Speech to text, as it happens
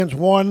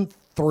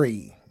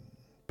1:3.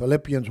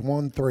 Philippians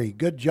 1:3.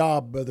 Good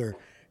job, Brother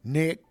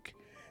Nick.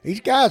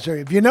 These guys are,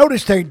 if you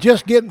notice, they're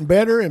just getting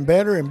better and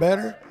better and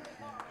better.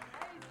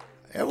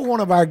 Every one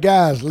of our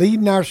guys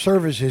leading our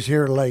services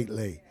here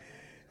lately.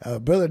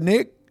 Brother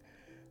Nick,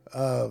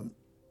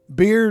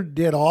 Beard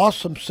did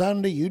awesome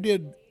Sunday. You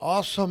did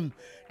awesome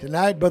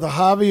tonight. Brother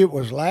Javi, it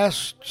was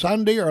last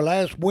Sunday or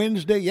last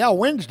Wednesday. Yeah,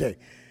 Wednesday.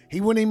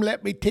 He wouldn't even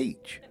let me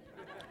teach.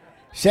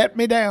 Set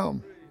me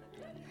down.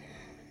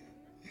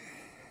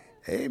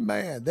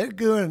 Amen. They're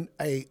doing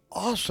an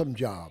awesome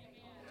job.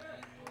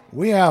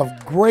 We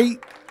have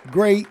great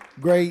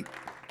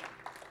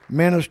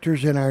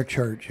ministers in our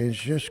church. It's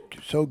just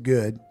so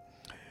good.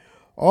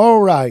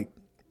 All right.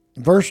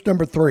 Verse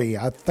number 3.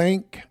 I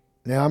think,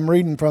 now I'm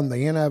reading from the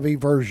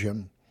NIV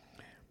version.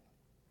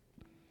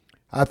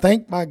 I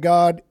thank my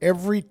God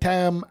every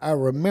time I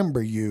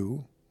remember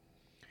you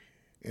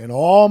in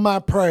all my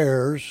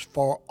prayers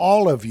for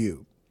all of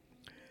you.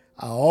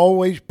 I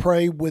always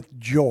pray with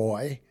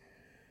joy.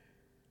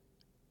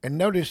 And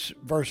notice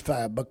verse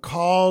 5,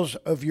 because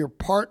of your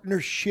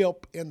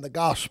partnership in the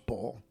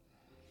gospel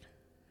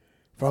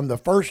from the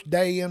first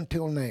day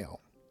until now,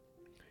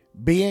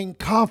 being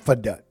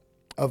confident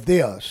of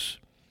this,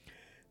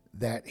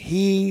 that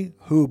he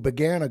who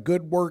began a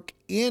good work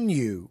in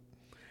you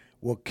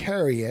will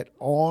carry it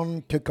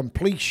on to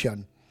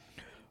completion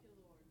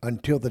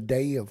until the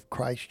day of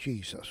Christ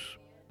Jesus.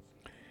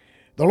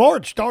 The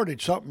Lord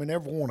started something in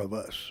every one of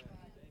us.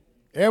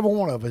 Every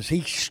one of us, he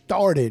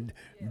started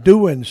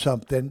doing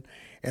something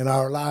in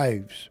our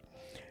lives.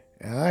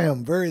 And I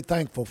am very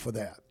thankful for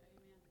that.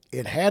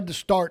 It had to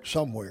start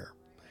somewhere.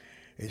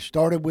 It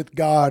started with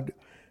God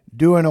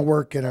doing a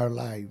work in our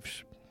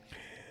lives.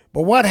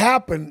 But what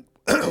happened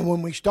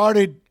when we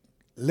started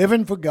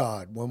living for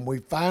God, when we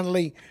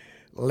finally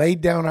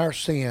laid down our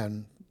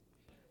sin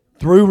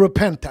through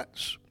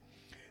repentance,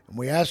 and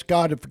we asked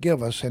God to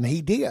forgive us, and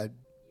he did,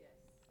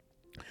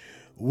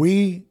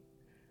 we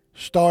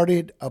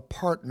started a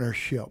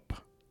partnership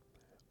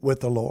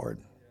with the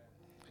Lord.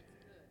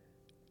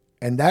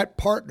 And that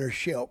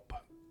partnership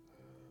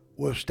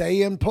will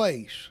stay in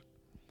place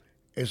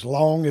as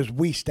long as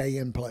we stay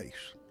in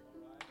place.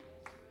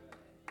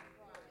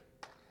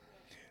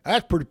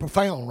 That's pretty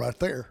profound right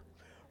there.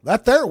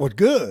 That there was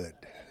good.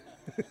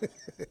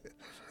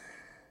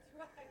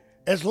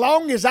 As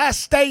long as I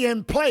stay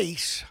in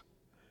place,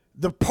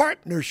 the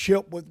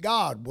partnership with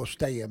God will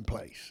stay in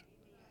place.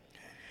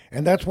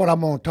 And that's what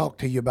I'm going to talk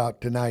to you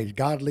about tonight,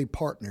 godly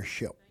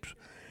partnerships.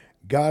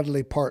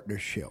 Godly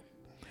partnership.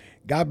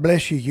 God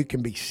bless you. You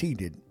can be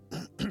seated.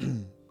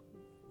 The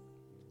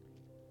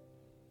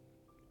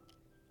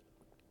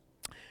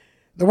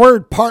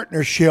word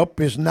partnership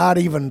is not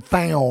even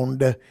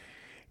found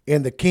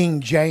in the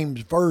King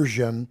James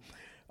Version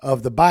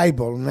of the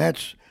Bible, and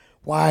that's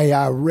why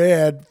I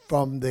read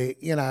from the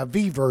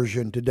NIV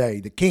version today.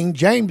 The King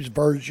James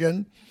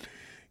Version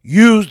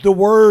used the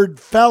word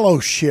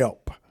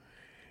fellowship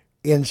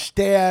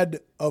instead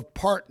of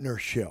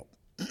partnership.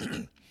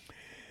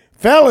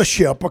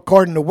 Fellowship,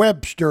 according to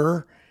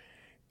Webster,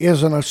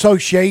 is an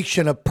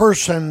association of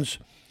persons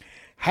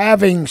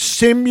having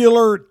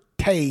similar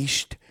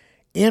taste,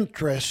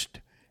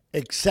 interest,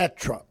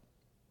 etc.,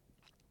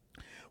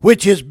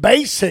 which is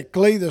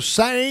basically the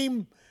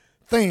same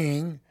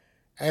thing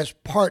as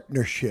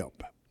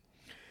partnership.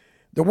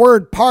 The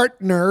word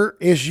partner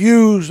is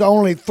used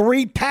only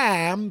 3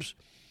 times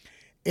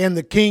in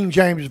the King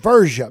James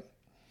Version.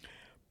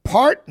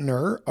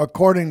 Partner,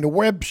 according to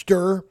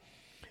Webster,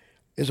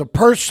 is a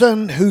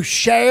person who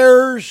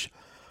shares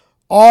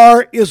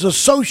or is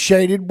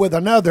associated with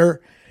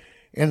another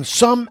in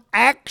some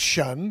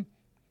action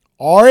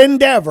or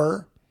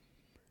endeavor.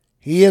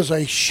 He is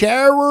a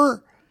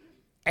sharer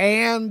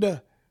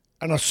and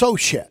an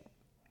associate.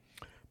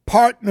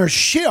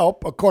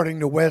 Partnership, according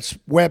to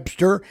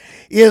Webster,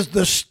 is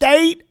the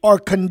state or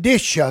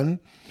condition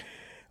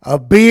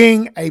of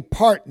being a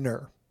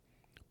partner.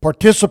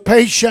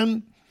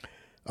 Participation,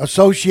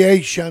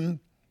 association,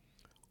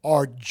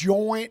 or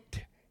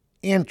joint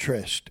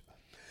interest.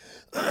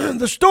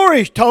 The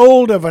story is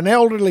told of an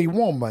elderly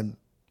woman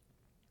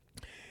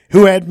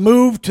who had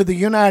moved to the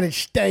United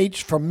States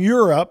from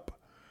Europe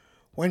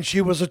when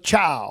she was a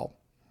child.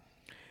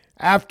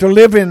 After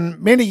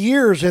living many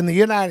years in the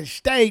United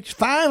States,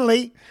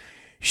 finally,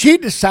 she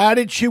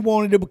decided she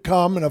wanted to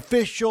become an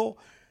official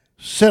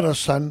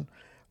citizen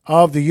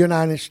of the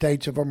United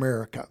States of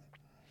America.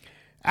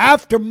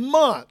 After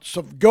months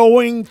of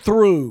going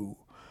through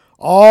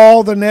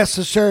all the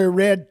necessary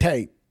red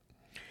tape,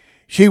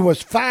 she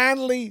was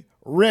finally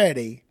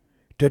ready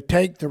to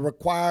take the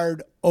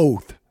required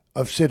oath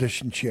of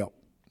citizenship.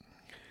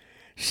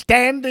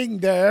 Standing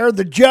there,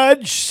 the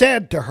judge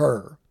said to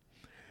her,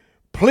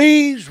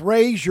 "Please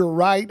raise your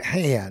right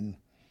hand."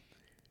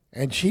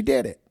 And she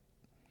did it.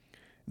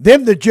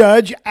 Then the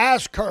judge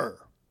asked her,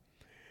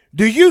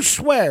 "Do you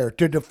swear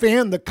to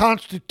defend the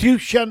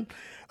Constitution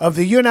of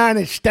the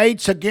United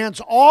States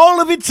against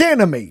all of its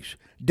enemies,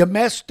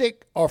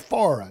 domestic or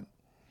foreign?"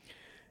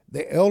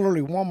 The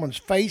elderly woman's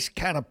face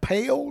kind of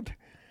paled,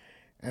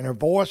 And her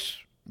voice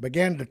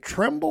began to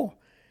tremble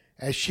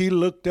as she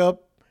looked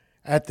up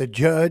at the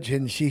judge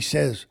and she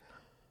says,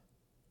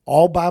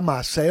 all by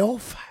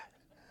myself?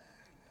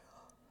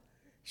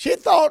 She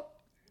thought,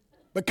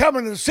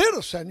 becoming a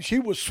citizen, she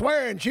was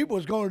swearing she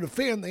was going to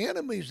defend the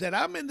enemies, that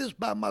I'm in this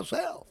by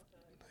myself.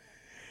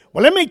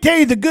 Well, let me tell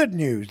you the good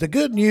news. The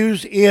good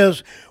news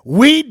is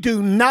we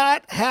do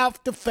not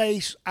have to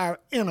face our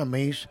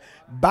enemies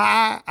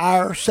by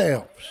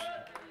ourselves.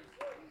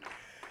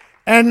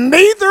 And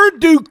neither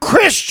do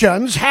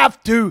Christians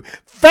have to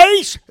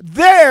face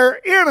their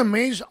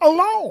enemies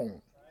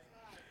alone.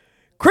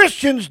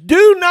 Christians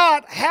do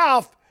not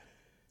have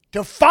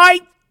to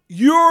fight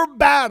your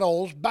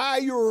battles by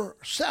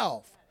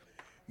yourself.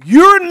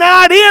 You're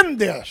not in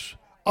this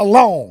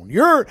alone.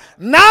 You're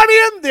not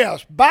in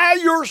this by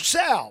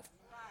yourself.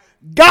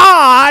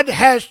 God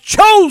has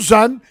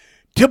chosen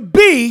to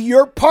be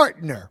your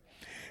partner.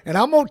 And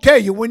I'm going to tell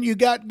you, when you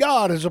got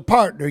God as a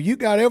partner, you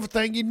got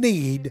everything you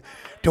need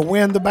to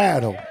win the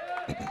battle.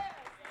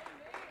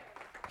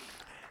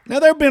 Now,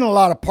 there have been a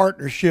lot of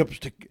partnerships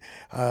to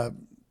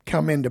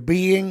come into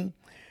being.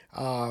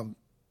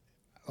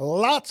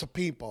 Lots of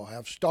people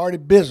have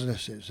started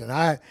businesses, and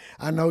I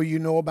know you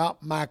know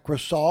about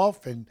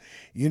Microsoft, and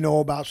you know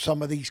about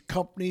some of these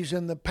companies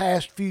in the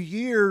past few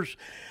years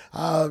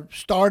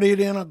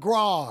started in a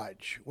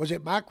garage. Was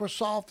it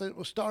Microsoft that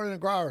was started in a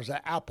garage, or was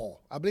it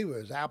Apple? I believe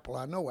it was Apple.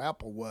 I know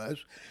Apple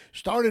was.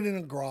 Started in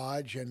a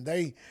garage, and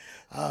they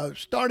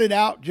started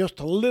out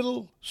just a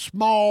little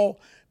small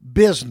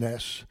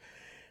business,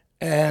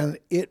 and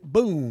it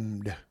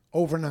boomed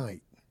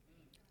overnight,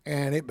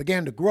 and it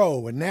began to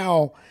grow, and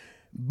now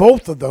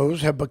both of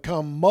those have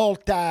become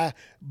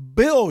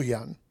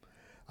multi-billion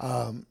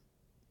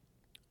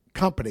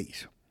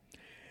companies.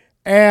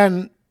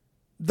 And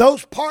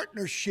those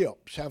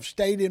partnerships have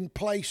stayed in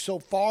place so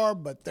far,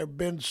 but there have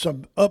been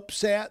some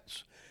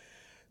upsets.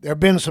 There have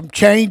been some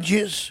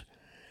changes.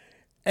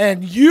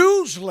 And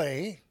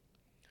usually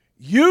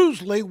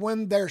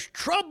when there's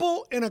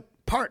trouble in a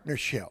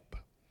partnership,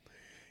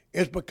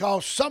 it's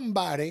because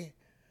somebody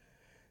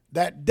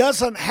that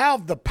doesn't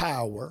have the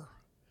power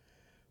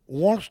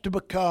wants to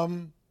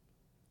become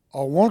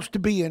or wants to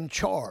be in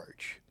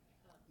charge.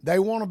 They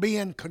want to be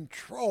in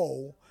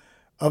control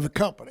of the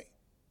company.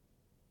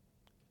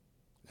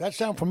 Does that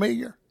sound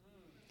familiar?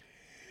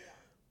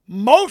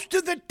 Most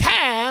of the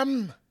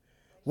time,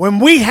 when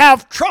we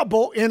have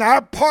trouble in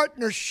our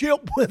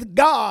partnership with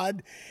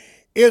God,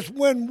 is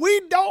when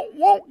we don't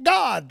want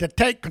God to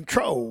take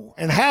control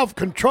and have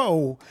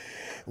control.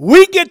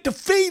 We get the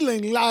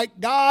feeling like,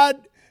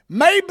 God,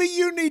 maybe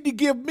you need to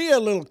give me a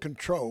little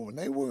control.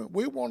 And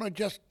we want to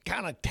just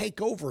kind of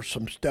take over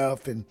some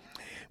stuff and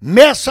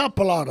mess up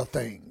a lot of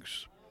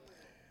things.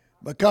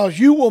 Because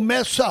you will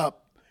mess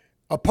up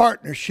a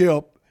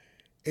partnership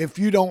if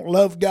you don't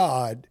love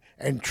God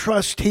and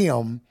trust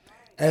Him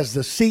as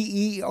the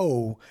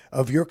CEO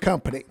of your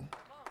company.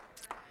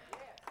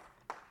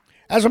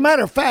 As a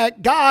matter of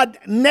fact, God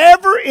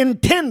never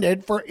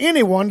intended for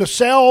anyone to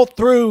sail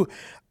through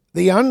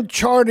the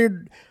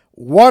uncharted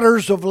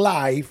waters of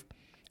life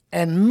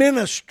and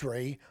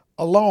ministry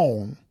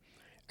alone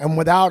and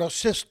without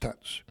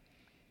assistance.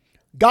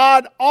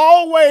 God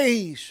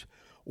always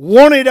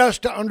wanted us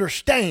to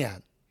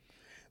understand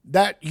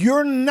that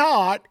you're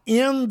not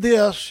in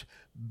this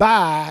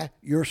by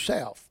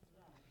yourself.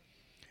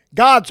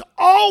 God's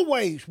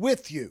always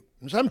with you.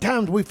 And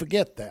sometimes we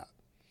forget that.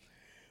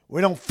 We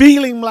don't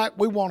feel Him like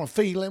we want to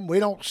feel Him. We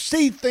don't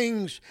see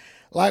things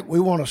like we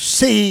want to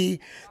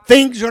see.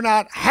 Things are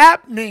not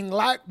happening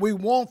like we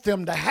want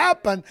them to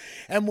happen.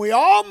 And we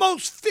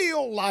almost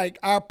feel like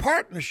our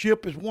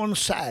partnership is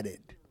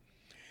one-sided.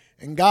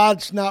 And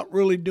God's not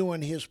really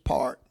doing His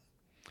part.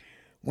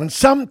 When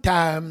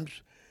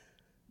sometimes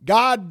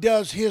God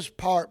does His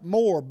part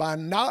more by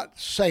not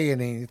saying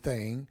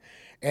anything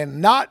and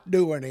not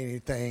doing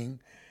anything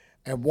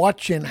and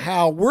watching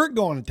how we're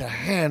going to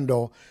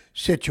handle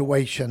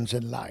situations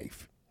in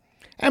life.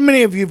 How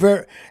many of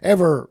you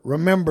ever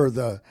remember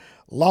the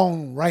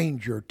Lone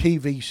Ranger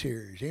TV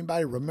series?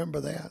 Anybody remember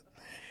that?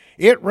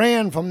 It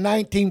ran from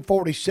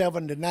 1947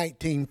 to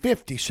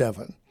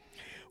 1957,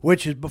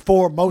 which is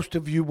before most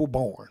of you were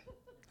born.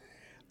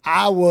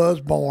 I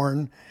was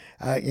born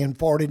in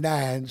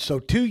 49, so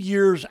 2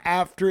 years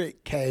after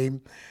it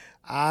came,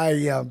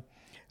 I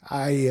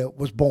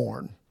was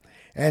born.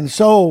 And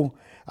so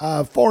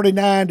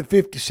 49 to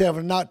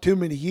 57, not too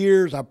many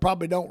years. I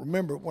probably don't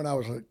remember it when I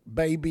was a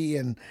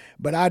baby,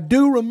 but I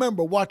do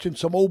remember watching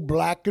some old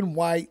black and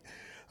white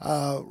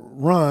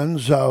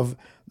runs of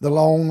the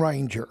Lone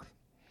Ranger,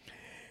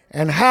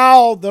 and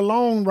how the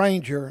Lone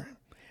Ranger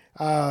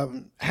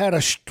had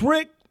a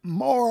strict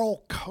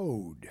moral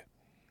code.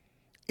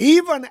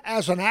 Even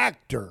as an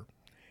actor,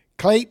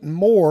 Clayton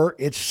Moore,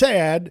 it's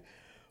said,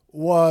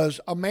 was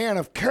a man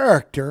of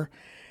character,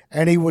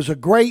 and he was a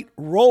great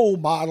role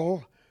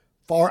model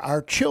for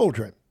our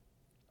children.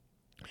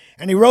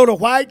 And he rode a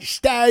white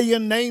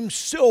stallion named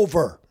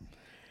Silver,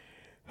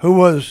 who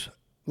was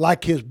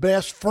like his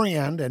best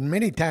friend and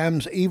many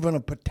times even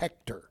a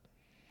protector.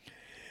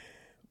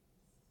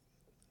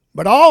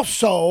 But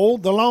also,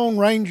 the Lone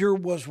Ranger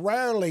was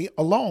rarely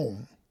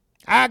alone.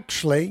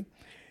 Actually,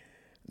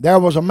 there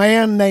was a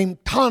man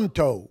named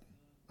Tonto,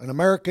 an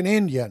American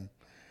Indian,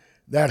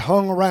 that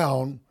hung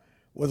around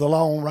with the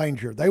Lone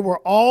Ranger. They were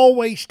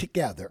always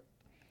together.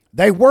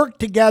 They worked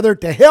together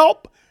to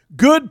help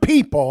good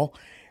people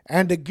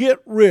and to get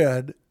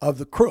rid of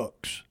the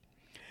crooks.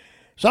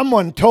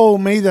 Someone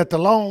told me that the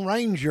Lone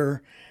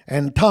Ranger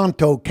and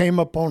Tonto came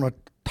up on the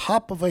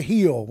top of a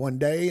hill one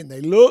day, and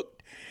they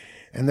looked,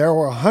 and there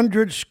were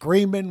 100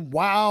 screaming,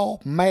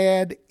 wild,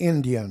 mad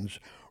Indians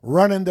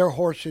running their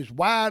horses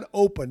wide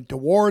open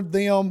toward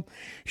them,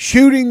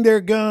 shooting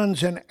their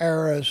guns and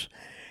arrows.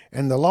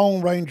 And the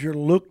Lone Ranger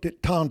looked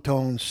at Tonto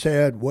and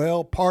said,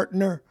 "Well,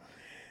 partner,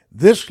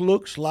 this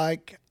looks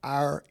like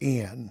our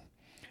end.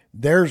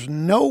 There's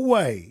no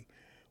way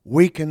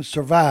we can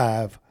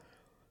survive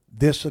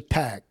this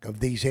attack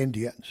of these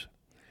Indians."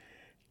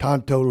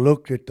 Tonto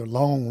looked at the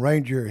Lone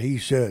Ranger. He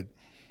said,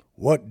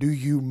 "What do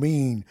you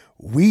mean,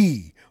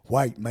 we,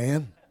 white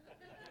man?"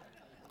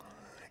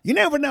 You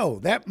never know.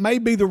 That may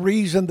be the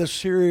reason the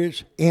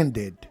series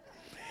ended.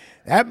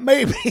 That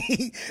may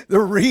be the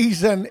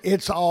reason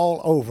it's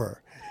all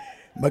over.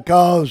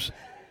 Because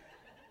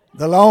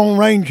the Lone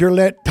Ranger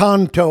let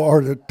Tonto,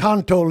 or the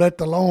Tonto let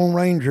the Lone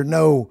Ranger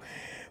know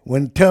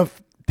when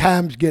tough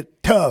times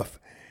get tough,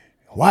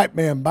 white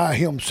man by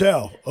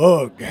himself,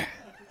 ugh.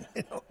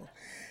 You know?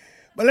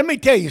 But let me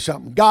tell you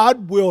something.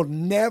 God will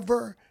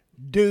never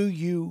do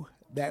you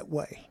that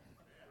way.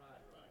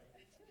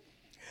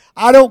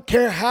 I don't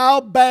care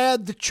how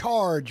bad the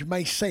charge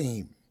may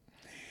seem.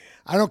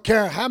 I don't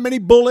care how many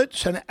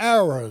bullets and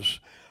arrows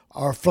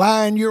are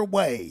flying your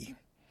way.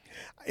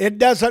 It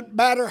doesn't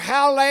matter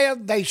how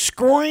loud they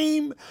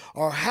scream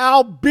or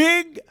how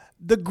big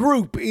the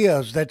group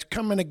is that's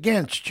coming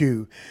against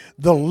you.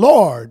 The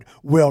Lord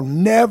will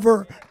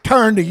never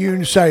turn to you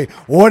and say,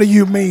 "What do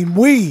you mean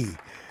we,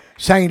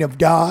 saint of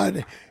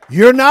God?"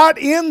 You're not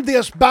in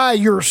this by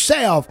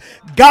yourself.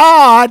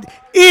 God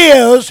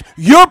is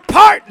your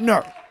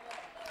partner.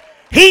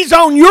 He's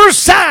on your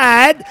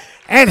side,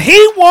 and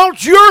He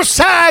wants your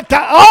side to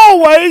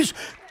always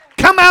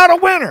come out a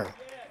winner.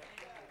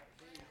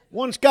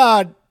 Once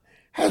God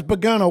has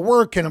begun a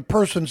work in a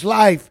person's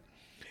life,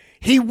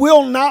 He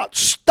will not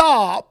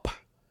stop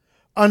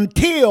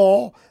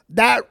until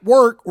that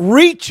work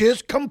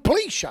reaches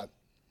completion.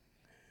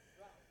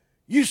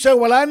 You say,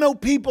 "Well, I know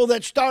people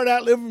that start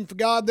out living for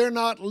God, they're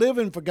not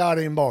living for God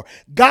anymore."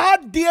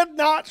 God did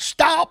not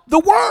stop the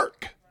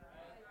work.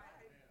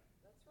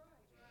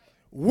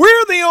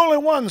 We're the only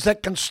ones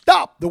that can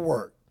stop the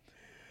work.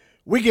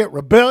 We get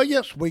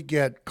rebellious, we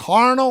get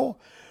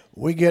carnal,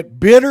 we get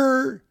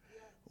bitter,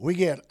 we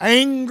get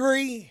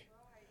angry.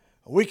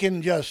 We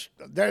can just,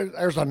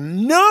 there's a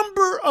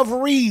number of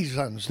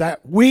reasons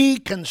that we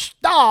can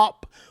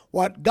stop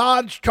what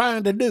God's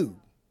trying to do.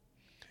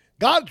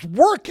 God's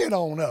working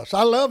on us.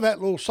 I love that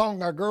little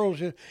song our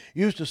girls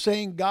used to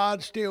sing,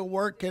 "God's still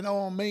working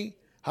on me."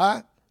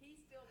 Huh?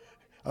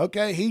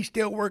 Okay, He's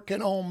still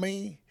working on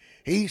me.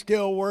 He's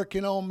still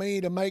working on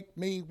me to make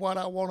me what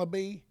I want to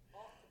be.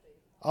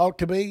 Ought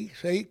to be.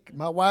 See,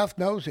 my wife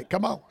knows it.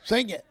 Come on,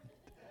 sing it.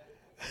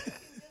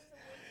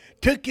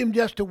 Took Him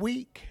just a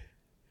week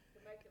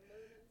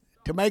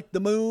to make the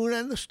moon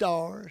and the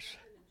stars.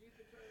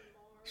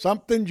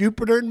 Something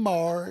Jupiter and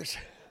Mars.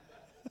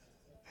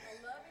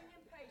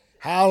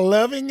 How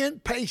loving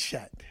and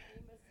patient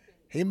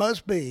He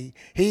must be.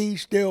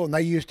 He's still, and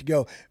they used to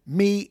go,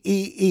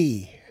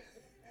 me.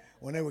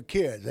 When they were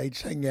kids, they'd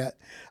sing that.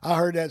 I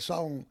heard that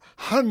song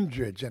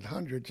hundreds and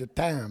hundreds of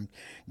times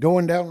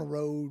going down the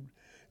road,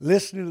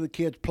 listening to the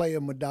kids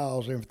playing with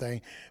dolls and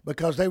everything,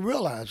 because they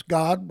realized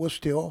God was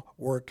still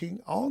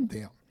working on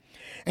them.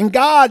 And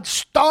God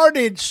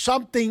started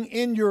something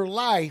in your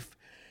life,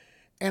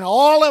 and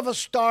all of us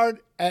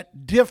start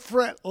at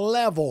different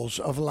levels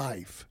of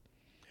life.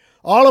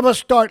 All of us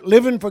start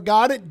living for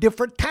God at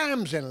different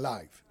times in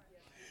life.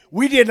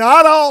 We did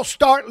not all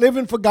start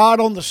living for God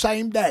on the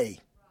same day.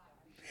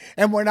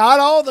 And we're not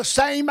all the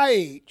same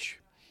age.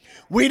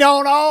 We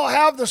don't all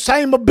have the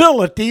same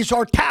abilities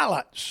or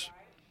talents.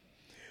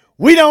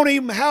 We don't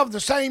even have the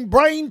same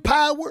brain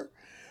power.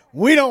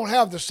 We don't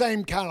have the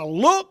same kind of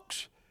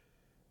looks.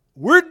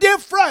 We're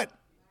different.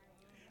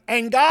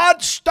 And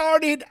God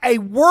started a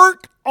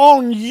work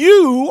on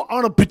you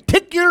on a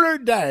particular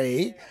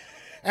day.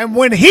 And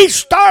when He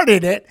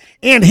started it,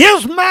 in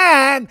His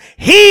mind,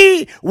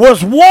 He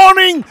was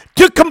wanting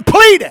to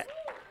complete it.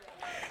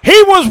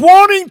 He was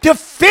wanting to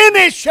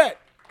finish it.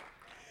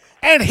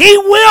 And He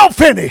will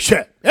finish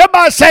it.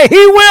 Everybody say,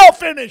 He will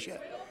finish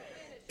it.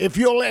 If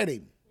you'll let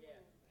Him.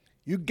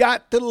 You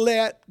got to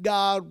let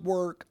God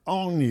work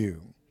on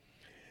you.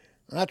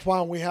 That's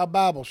why we have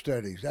Bible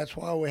studies. That's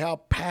why we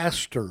have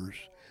pastors.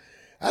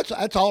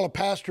 That's all a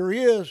pastor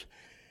is.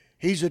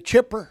 He's a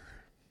chipper.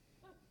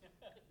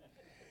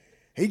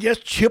 He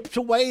just chips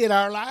away at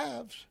our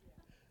lives.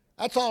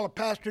 That's all a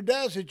pastor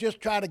does, is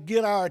just try to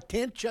get our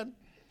attention.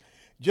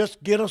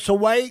 Just get us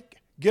awake,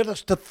 get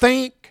us to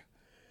think.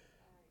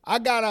 I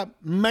got to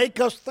make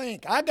us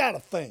think. I got to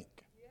think.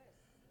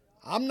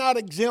 I'm not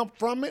exempt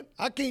from it.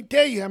 I can't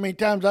tell you how many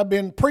times I've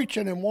been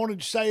preaching and wanted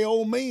to say,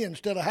 oh me,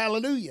 instead of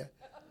hallelujah.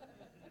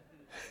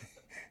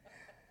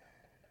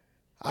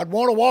 I'd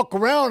want to walk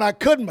around. I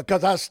couldn't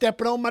because I was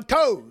stepping on my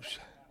toes.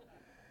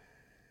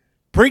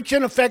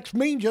 Preaching affects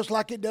me just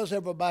like it does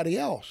everybody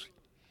else.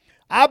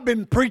 I've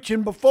been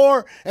preaching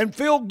before and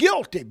feel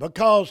guilty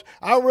because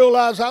I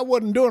realized I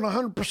wasn't doing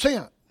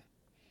 100%.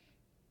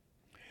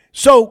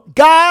 So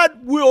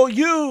God will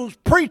use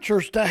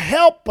preachers to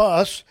help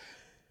us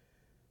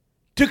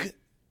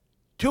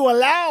to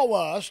allow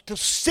us to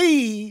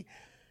see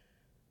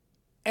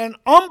and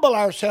humble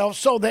ourselves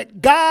so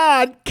that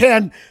God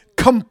can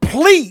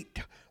complete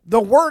the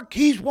work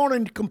He's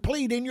wanting to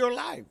complete in your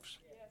lives.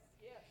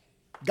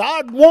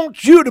 God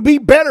wants you to be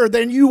better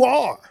than you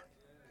are.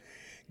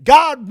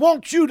 God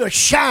wants you to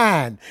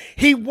shine.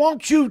 He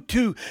wants you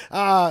to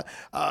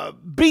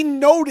be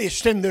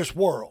noticed in this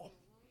world.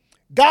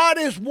 God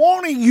is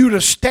wanting you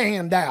to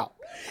stand out.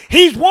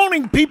 He's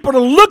wanting people to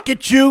look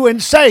at you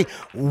and say,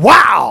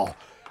 wow,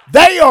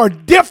 they are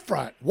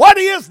different. What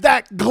is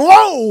that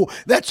glow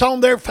that's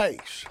on their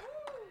face?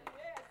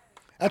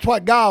 That's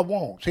what God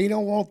wants. He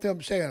don't want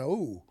them saying,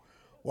 ooh,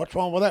 what's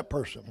wrong with that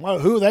person? Well,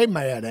 who are they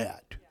mad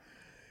at?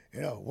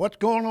 You know, what's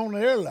going on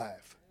in their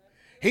life?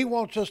 He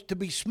wants us to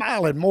be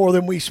smiling more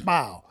than we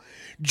smile,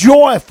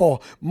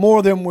 joyful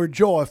more than we're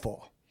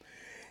joyful.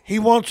 He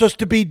wants us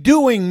to be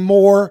doing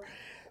more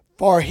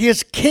for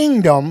His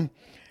kingdom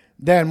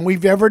than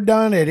we've ever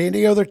done at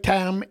any other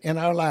time in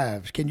our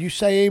lives. Can you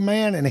say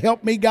amen and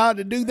help me, God,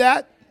 to do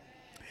that?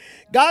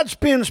 God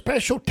spends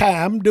special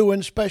time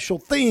doing special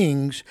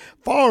things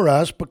for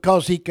us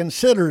because He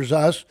considers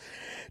us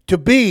to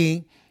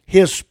be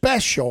His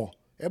special.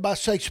 Everybody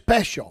say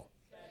special.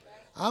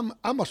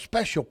 I'm a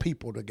special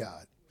people to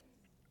God.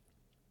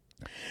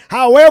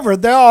 However,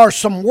 there are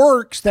some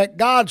works that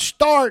God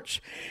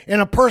starts in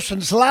a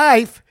person's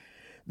life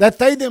that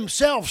they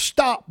themselves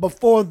stop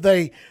before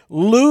they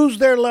lose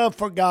their love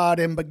for God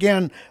and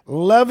begin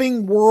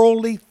loving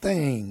worldly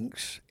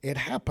things. It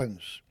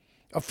happens.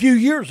 A few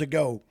years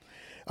ago,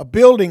 a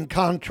building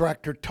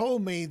contractor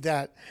told me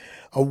that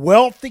a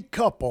wealthy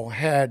couple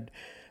had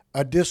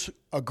a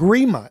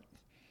disagreement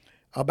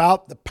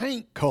about the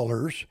paint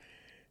colors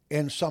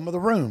in some of the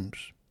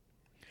rooms.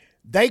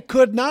 They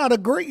could not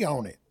agree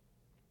on it.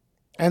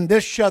 And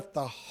this shut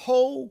the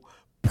whole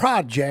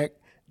project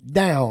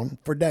down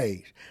for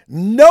days.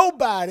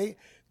 Nobody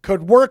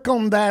could work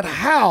on that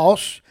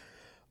house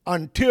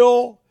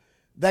until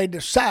they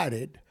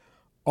decided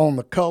on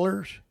the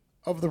colors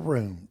of the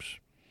rooms.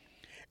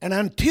 And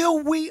until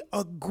we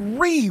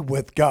agree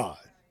with God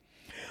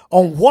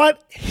on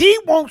what He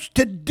wants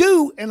to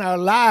do in our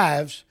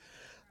lives,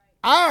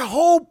 our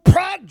whole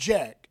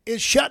project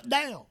is shut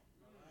down.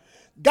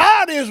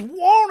 God is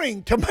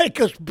wanting to make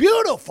us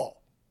beautiful.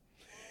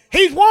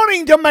 He's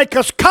wanting to make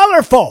us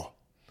colorful.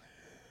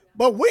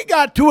 But we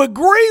got to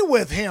agree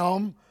with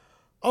Him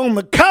on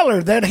the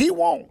color that He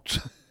wants.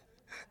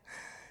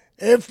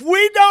 If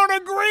we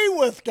don't agree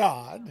with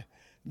God,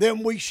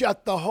 then we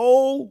shut the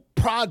whole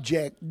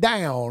project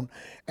down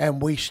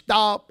and we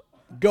stop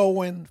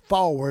going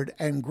forward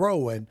and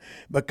growing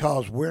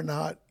because we're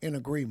not in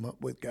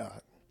agreement with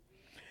God.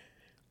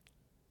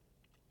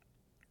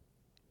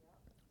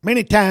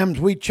 Many times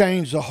we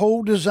change the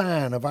whole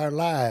design of our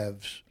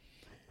lives,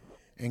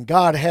 and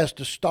God has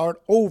to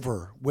start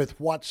over with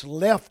what's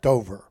left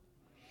over.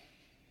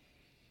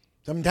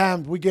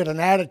 Sometimes we get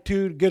an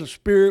attitude, get a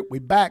spirit, we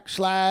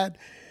backslide,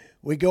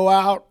 we go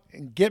out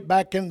and get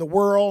back in the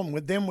world,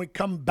 and then we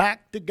come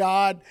back to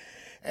God,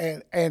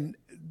 and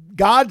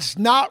God's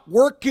not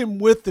working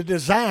with the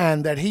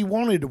design that He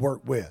wanted to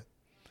work with.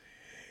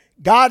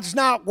 God's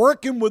not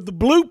working with the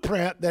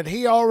blueprint that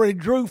He already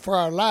drew for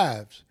our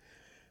lives.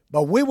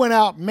 But we went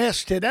out and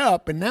messed it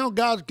up, and now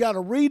God's got to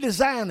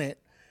redesign it,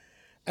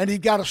 and He's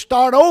got to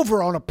start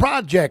over on a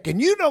project. And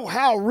you know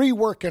how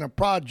reworking a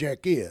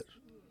project is.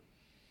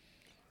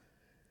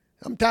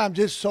 Sometimes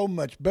it's so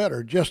much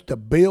better just to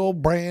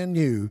build brand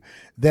new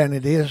than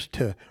it is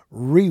to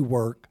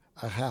rework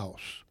a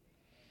house.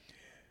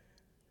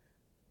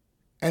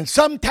 And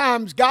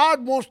sometimes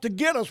God wants to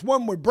get us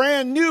when we're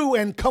brand new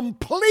and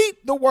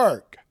complete the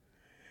work.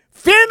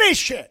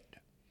 Finish it.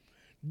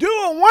 Do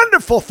a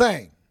wonderful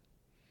thing.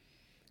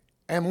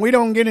 And we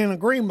don't get in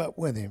agreement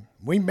with Him.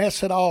 We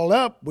mess it all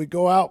up. We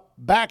go out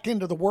back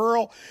into the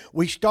world.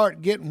 We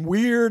start getting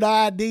weird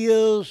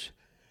ideas,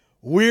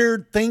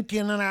 weird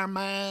thinking in our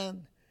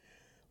mind.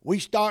 We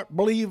start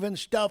believing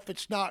stuff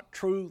that's not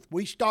truth.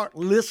 We start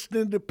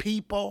listening to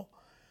people.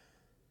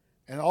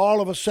 And all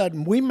of a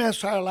sudden, we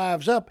mess our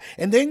lives up.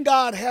 And then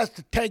God has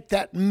to take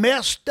that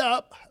messed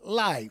up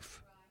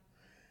life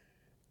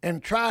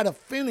and try to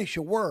finish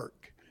a work.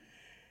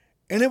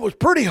 And it was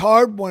pretty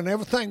hard when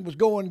everything was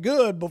going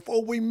good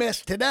before we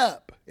messed it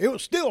up. It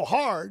was still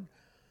hard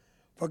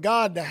for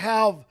God to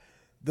have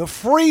the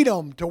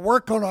freedom to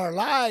work on our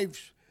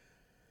lives,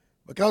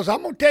 because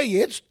I'm going to tell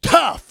you, it's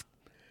tough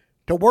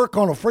to work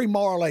on a free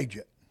moral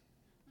agent.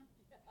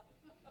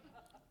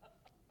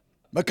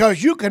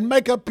 Because you can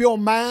make up your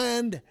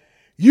mind.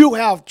 You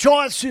have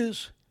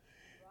choices.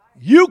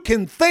 You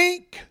can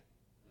think.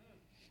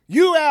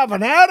 You have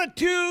an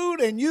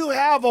attitude and you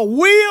have a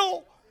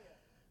will.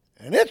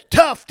 And it's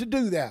tough to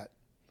do that.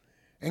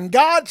 And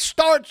God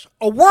starts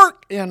a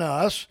work in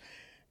us.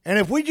 And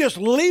if we just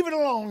leave it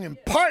alone and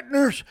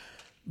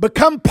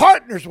become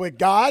partners with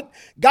God,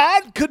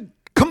 God could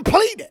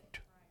complete it.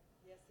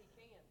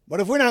 But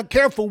if we're not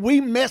careful,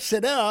 we mess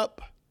it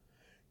up,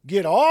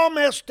 get all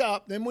messed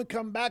up, then we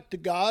come back to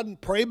God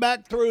and pray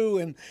back through,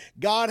 and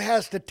God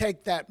has to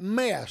take that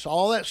mess,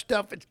 all that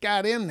stuff it's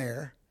got in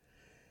there,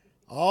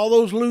 all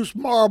those loose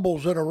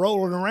marbles that are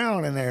rolling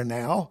around in there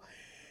now,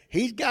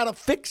 He's got to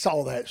fix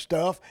all that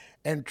stuff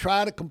and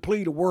try to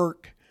complete a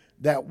work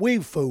that we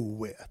fool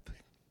with.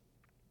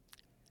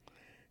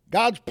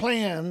 God's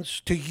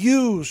plans to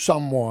use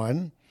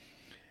someone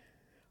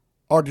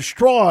are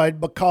destroyed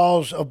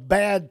because of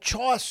bad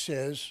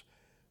choices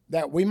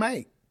that we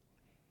make.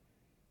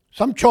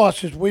 Some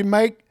choices we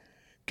make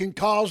can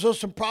cause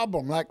us a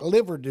problem like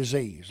liver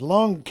disease,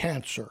 lung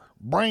cancer,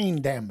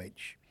 brain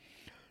damage,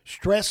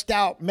 stressed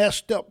out,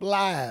 messed up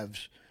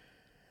lives,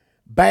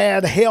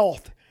 bad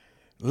health,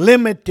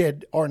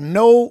 limited or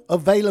no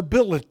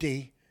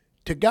availability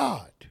to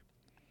God.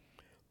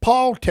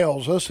 Paul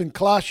tells us in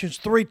Colossians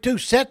 3:2,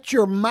 set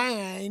your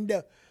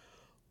mind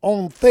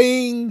on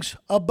things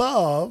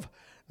above,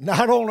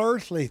 not on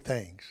earthly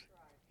things.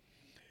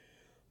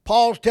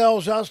 Paul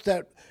tells us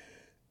that,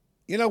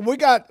 we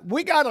got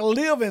to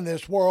live in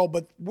this world,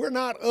 but we're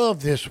not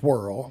of this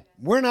world.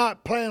 We're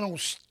not planning on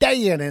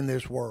staying in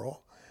this world.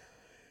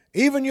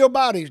 Even your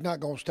body's not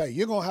going to stay.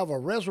 You're going to have a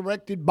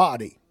resurrected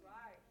body.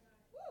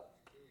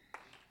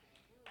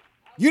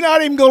 You're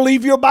not even going to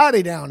leave your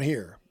body down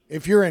here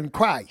if you're in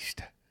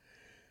Christ.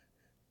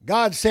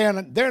 God's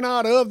saying they're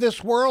not of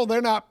this world.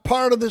 They're not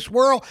part of this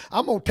world.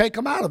 I'm going to take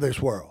them out of this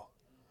world.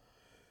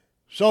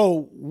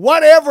 So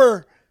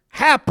whatever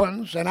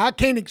happens, and I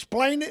can't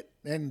explain it,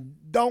 and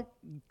don't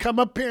come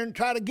up here and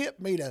try to get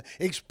me to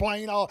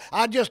explain all.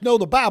 I just know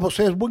the Bible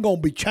says we're going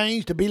to be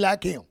changed to be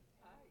like Him.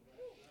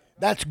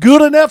 That's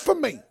good enough for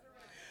me.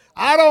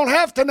 I don't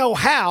have to know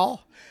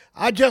how.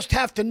 I just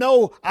have to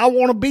know I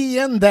want to be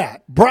in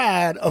that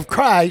bride of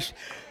Christ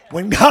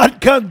when God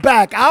comes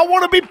back. I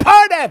want to be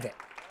part of it.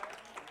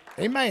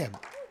 Amen.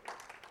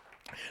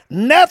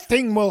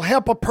 Nothing will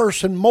help a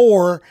person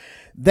more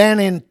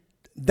than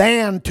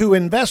to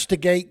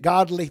investigate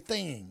godly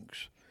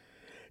things,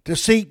 to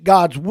seek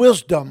God's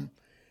wisdom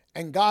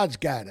and God's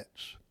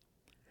guidance.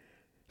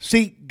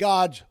 Seek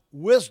God's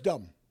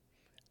wisdom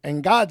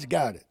and God's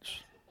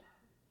guidance.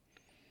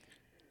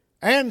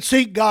 And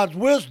seek God's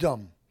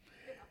wisdom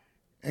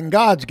and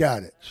God's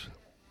guidance.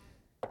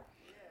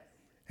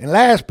 And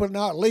last but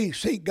not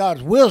least, seek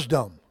God's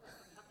wisdom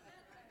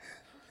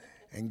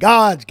and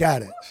God's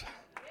guidance.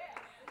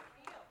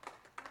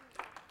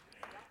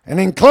 And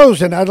in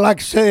closing, I'd like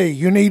to say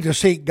you need to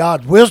seek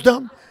God's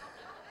wisdom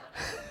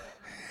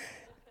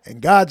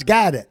and God's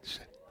guidance.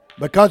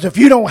 Because if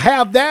you don't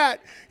have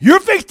that, you're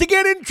fixed to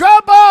get in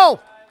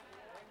trouble.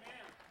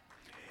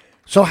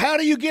 So how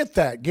do you get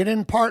that? Get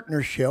in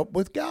partnership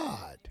with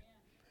God.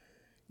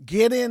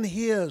 Get in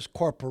His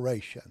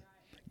corporation.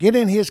 Get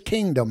in His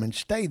kingdom and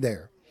stay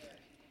there.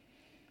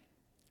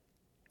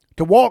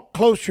 To walk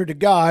closer to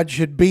God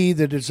should be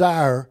the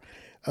desire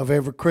of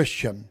every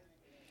Christian.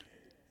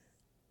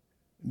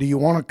 Do you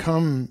want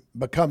to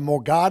become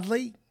more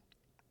godly?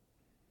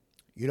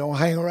 You don't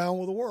hang around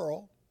with the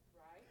world.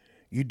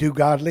 You do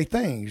godly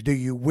things. Do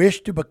you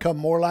wish to become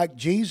more like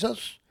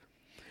Jesus?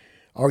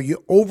 Are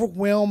you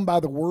overwhelmed by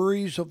the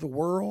worries of the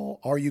world?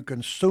 Are you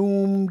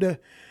consumed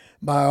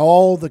by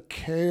all the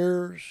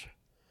cares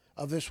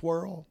of this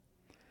world?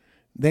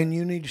 Then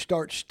you need to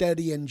start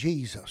studying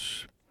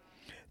Jesus.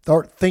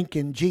 Start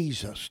thinking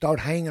Jesus. Start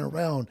hanging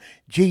around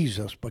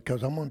Jesus,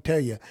 because I'm going to tell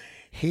you,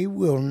 He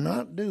will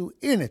not do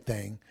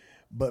anything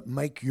but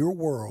make your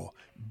world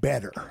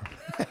better.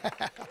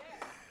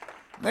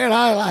 Man,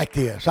 I like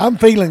this. I'm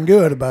feeling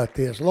good about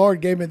this.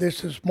 Lord gave me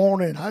this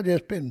morning. I've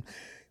just been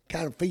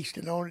kind of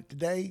feasting on it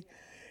today.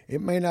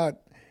 It may not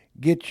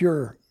get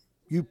you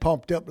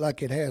pumped up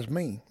like it has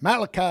me.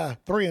 Malachi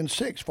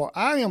 3:6, for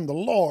I am the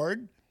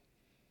Lord,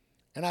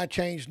 and I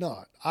change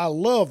not. I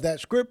love that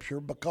scripture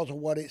because of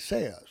what it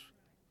says.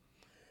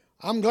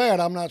 I'm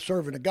glad I'm not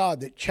serving a God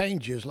that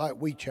changes like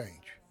we change.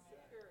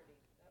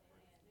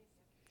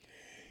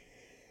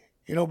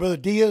 Brother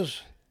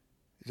Diaz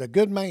is a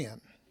good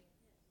man.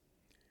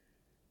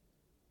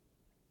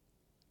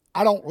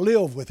 I don't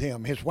live with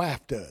him. His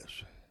wife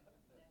does.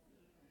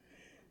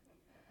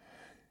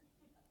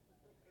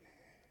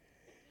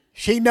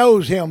 She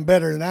knows him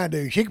better than I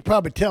do. She could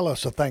probably tell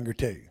us a thing or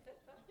two.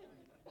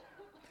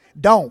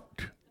 Don't.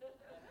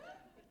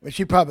 But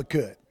she probably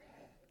could.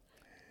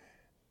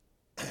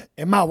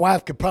 And my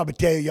wife could probably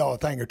tell y'all a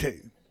thing or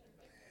two.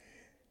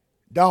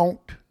 Don't.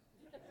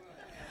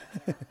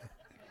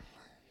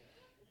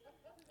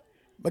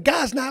 But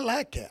God's not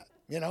like that,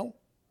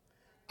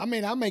 I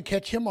may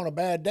catch him on a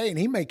bad day, and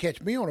he may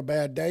catch me on a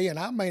bad day, and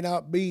I may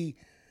not be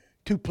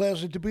too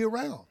pleasant to be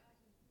around.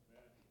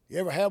 You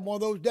ever had one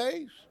of those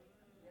days?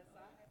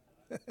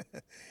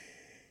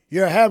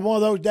 You ever had one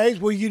of those days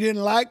where you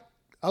didn't like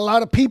a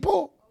lot of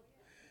people?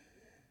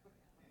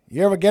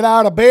 You ever get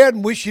out of bed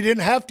and wish you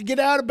didn't have to get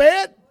out of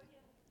bed?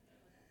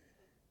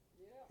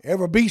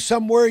 Ever be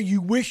somewhere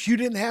you wish you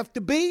didn't have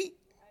to be?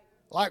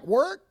 Like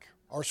work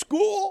or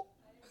school?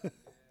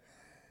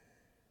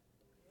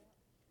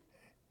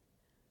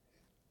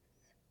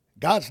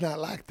 God's not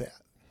like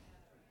that.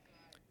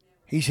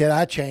 He said,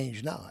 I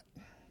change not.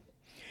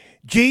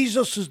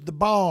 Jesus is the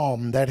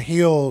balm that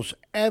heals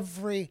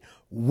every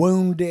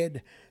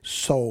wounded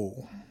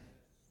soul.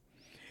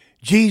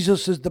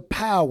 Jesus is the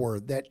power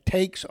that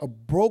takes a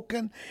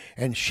broken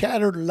and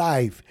shattered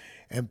life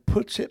and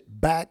puts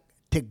it back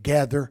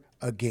together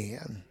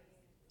again.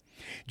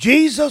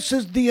 Jesus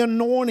is the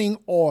anointing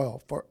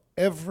oil for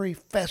every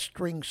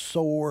festering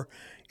sore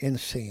in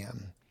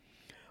sin.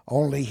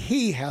 Only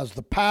He has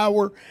the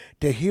power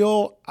to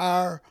heal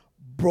our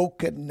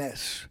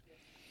brokenness.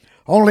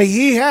 Only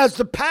He has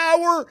the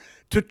power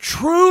to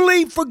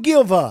truly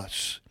forgive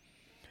us.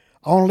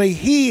 Only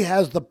He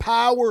has the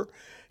power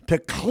to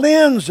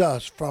cleanse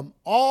us from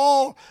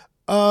all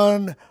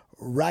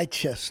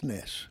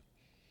unrighteousness.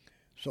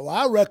 So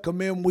I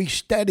recommend we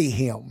study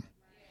Him.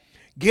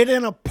 Get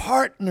in a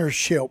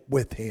partnership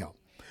with Him.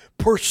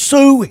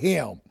 Pursue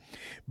Him.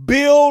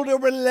 Build a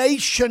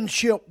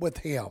relationship with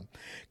Him.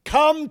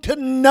 Come to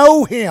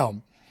know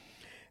Him.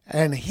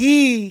 And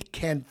He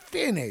can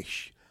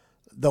finish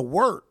the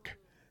work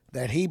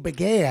that He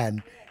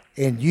began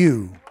in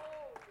you.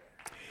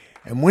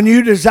 And when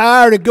you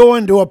desire to go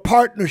into a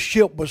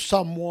partnership with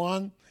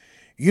someone,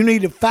 you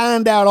need to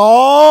find out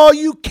all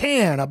you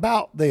can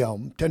about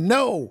them to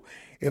know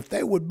if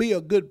they would be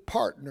a good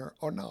partner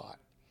or not.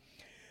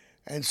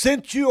 And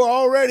since you are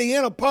already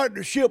in a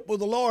partnership with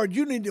the Lord,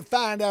 you need to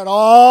find out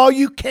all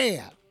you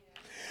can.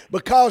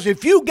 Because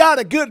if you got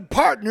a good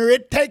partner,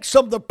 it takes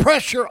some of the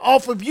pressure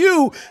off of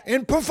you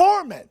in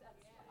performing.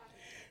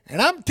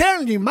 And I'm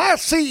telling you, my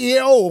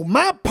CEO,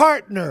 my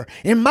partner,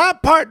 in my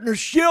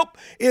partnership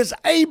is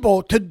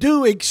able to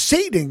do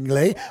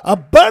exceedingly,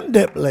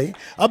 abundantly,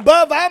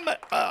 above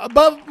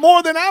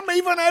more than I'm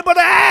even able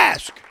to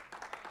ask.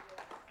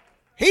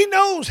 He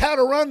knows how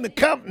to run the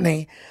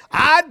company.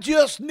 I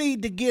just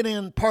need to get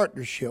in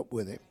partnership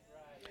with Him.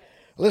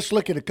 Let's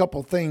look at a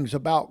couple things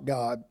about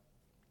God.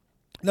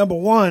 Number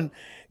one,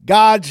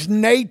 God's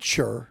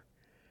nature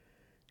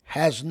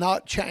has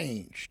not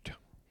changed.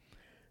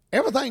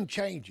 Everything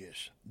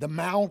changes. The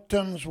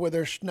mountains with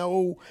their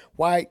snow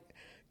white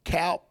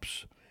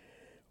caps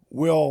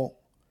will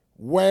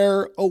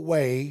wear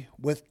away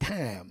with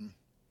time.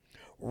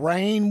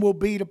 Rain will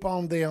beat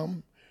upon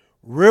them.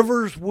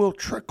 Rivers will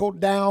trickle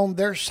down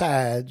their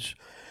sides.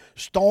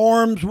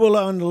 Storms will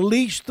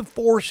unleash the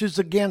forces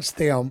against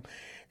them.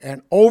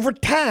 And over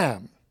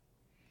time,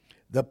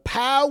 the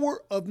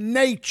power of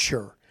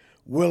nature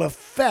will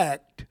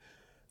affect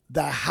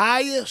the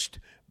highest,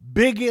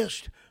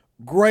 biggest,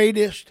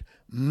 greatest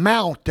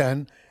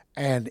mountain,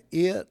 and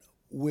it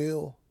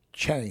will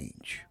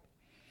change.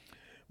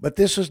 But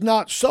this is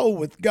not so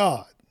with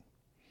God.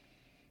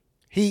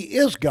 He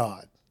is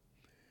God,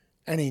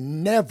 and He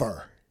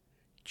never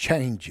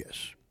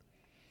changes.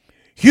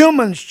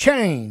 Humans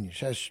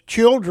change. As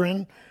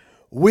children,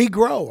 we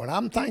grow, and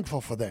I'm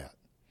thankful for that.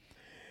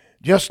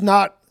 Just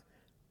not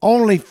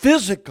only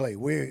physically,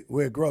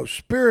 we grow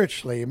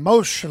spiritually,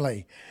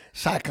 emotionally,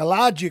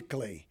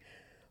 psychologically,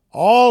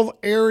 all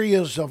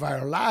areas of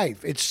our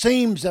life. It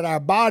seems that our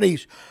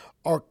bodies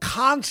are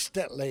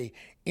constantly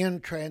in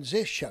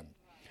transition.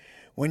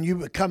 When you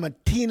become a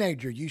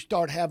teenager, you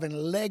start having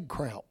leg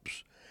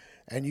cramps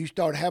and you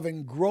start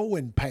having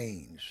growing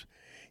pains.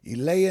 You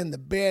lay in the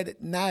bed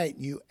at night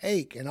and you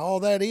ache, and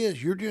all that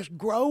is, you're just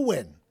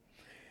growing.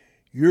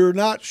 You're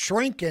not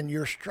shrinking,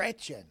 you're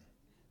stretching.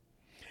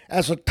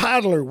 As a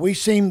toddler, we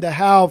seem to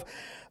have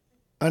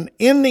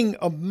unending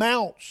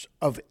amounts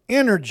of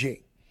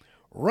energy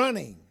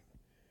running.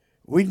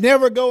 We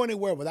never go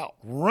anywhere without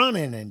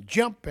running and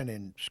jumping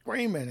and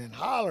screaming and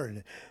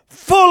hollering,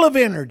 full of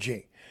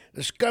energy,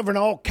 discovering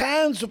all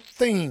kinds of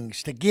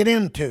things to get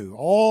into,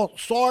 all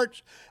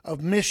sorts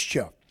of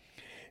mischief.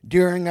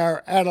 During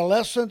our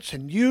adolescence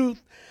and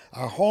youth,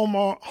 our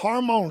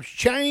hormones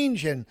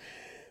change, and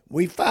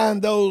we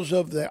find those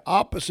of the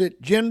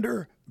opposite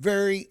gender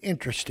very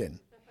interesting.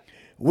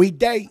 We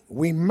date,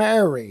 we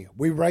marry,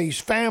 we raise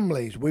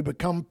families, we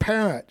become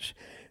parents.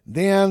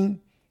 Then,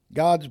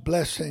 God's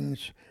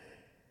blessings,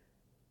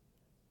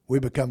 we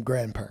become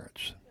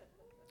grandparents.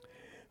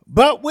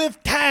 But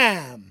with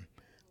time,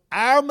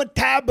 our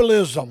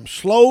metabolism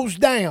slows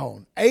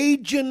down.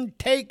 Aging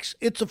takes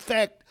its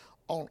effect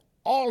on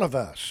all of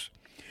us.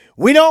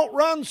 We don't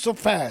run so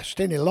fast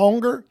any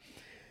longer,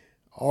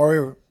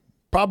 or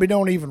probably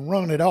don't even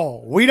run at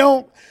all. We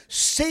don't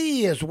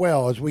see as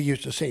well as we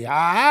used to see. Our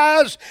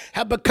eyes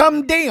have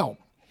become dim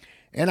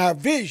and our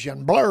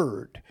vision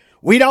blurred.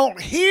 We don't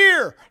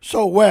hear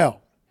so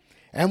well,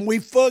 and we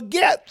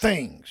forget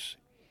things.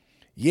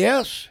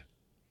 Yes,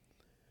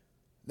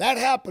 That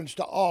happens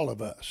to all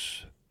of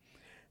us.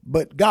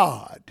 But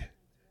God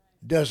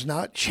does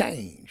not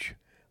change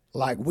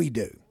like we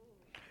do.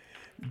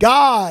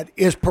 God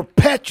is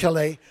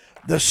perpetually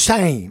the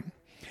same.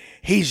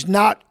 He's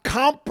not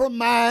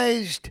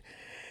compromised,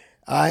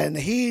 and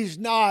He's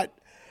not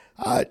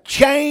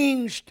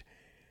changed.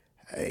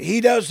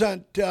 He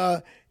doesn't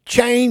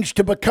change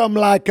to become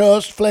like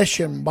us,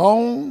 flesh and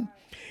bone.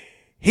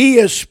 He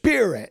is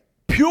spirit,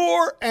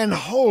 pure and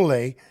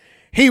holy.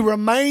 He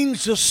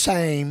remains the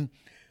same,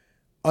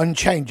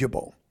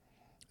 unchangeable.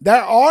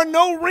 There are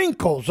no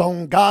wrinkles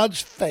on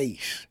God's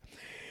face,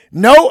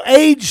 no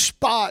age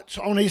spots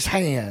on His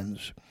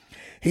hands.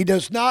 He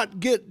does not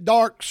get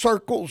dark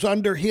circles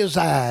under His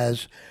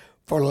eyes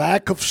for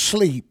lack of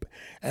sleep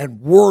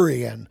and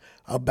worrying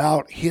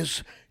about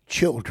His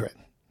children.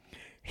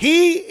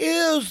 He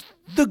is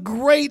the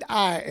great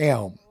I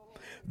am,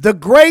 the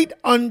great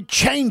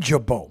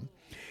unchangeable.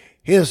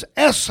 His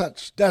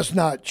essence does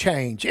not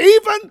change.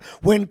 Even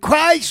when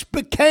Christ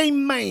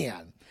became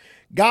man,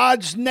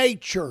 God's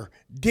nature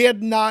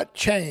did not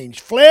change.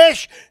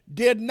 Flesh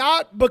did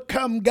not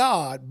become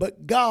God,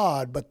 but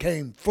God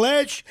became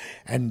flesh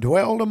and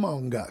dwelled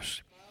among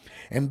us.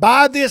 And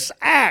by this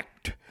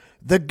act,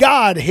 the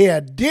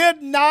Godhead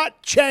did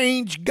not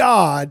change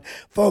God,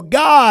 for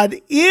God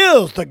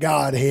is the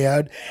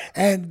Godhead,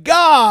 and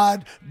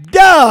God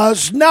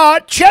does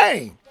not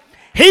change.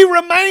 He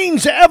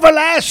remains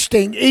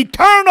everlasting,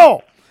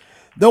 eternal,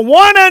 the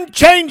one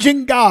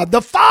unchanging God,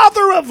 the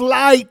Father of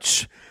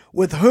lights,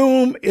 with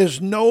whom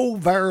is no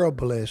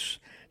variableness,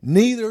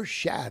 neither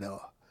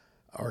shadow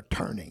or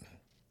turning.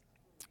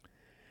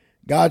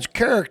 God's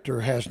character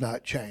has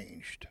not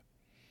changed.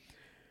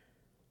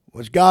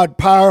 Was God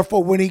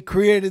powerful when He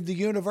created the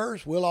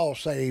universe? We'll all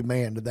say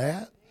amen to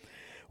that.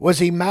 Was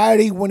He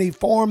mighty when He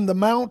formed the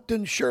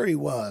mountains? Sure He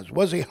was.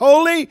 Was He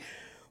holy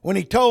when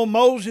He told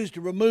Moses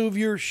to remove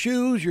your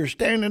shoes? You're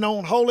standing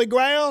on holy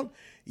ground?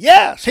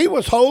 Yes, He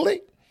was holy.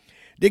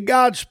 Did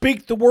God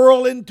speak the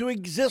world into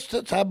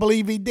existence? I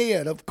believe He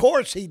did. Of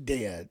course He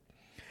did.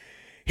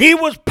 He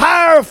was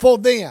powerful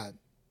then.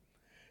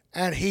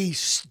 And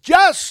He's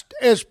just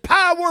as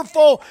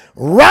powerful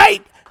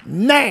right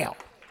now.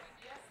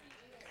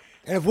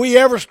 And if we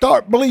ever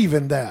start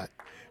believing that,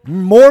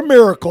 more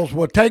miracles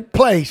will take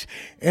place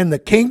in the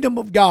kingdom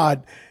of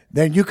God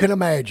than you can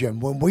imagine.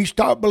 When we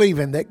start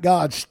believing that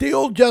God's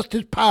still just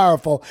as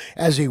powerful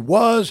as He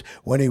was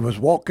when He was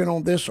walking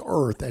on this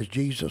earth as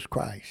Jesus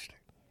Christ.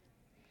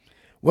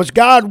 Was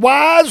God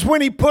wise when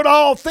He put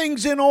all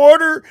things in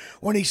order?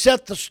 When He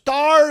set the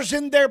stars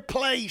in their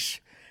place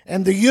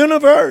and the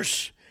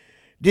universe?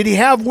 Did He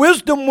have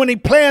wisdom when He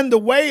planned the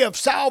way of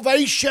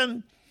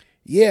salvation?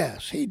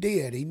 Yes, He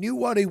did. He knew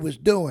what He was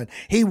doing.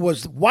 He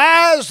was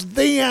wise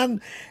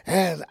then,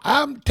 and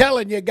I'm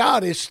telling you,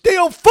 God is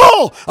still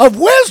full of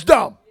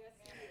wisdom.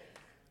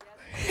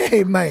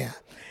 Amen.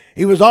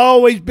 He was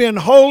always been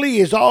holy.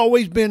 He's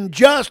always been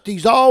just.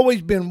 He's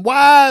always been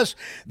wise.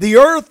 The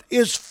earth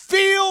is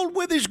filled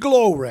with His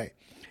glory.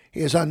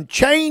 His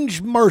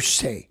unchanged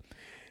mercy.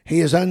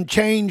 His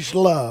unchanged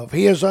love.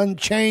 His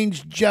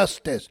unchanged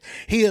justice.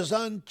 His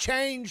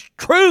unchanged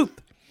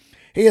truth.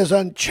 His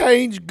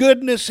unchanged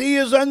goodness.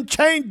 His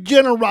unchanged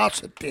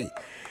generosity.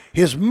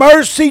 His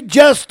mercy,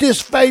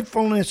 justice,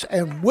 faithfulness,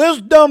 and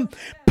wisdom,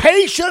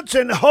 patience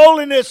and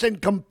holiness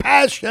and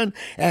compassion,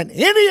 and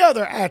any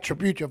other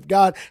attribute of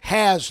God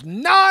has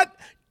not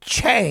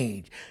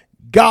changed.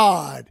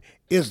 God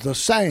is the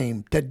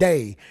same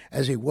today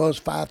as He was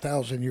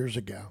 5,000 years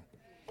ago.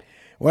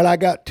 Well, I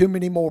got too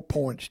many more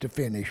points to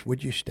finish.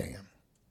 Would you stand?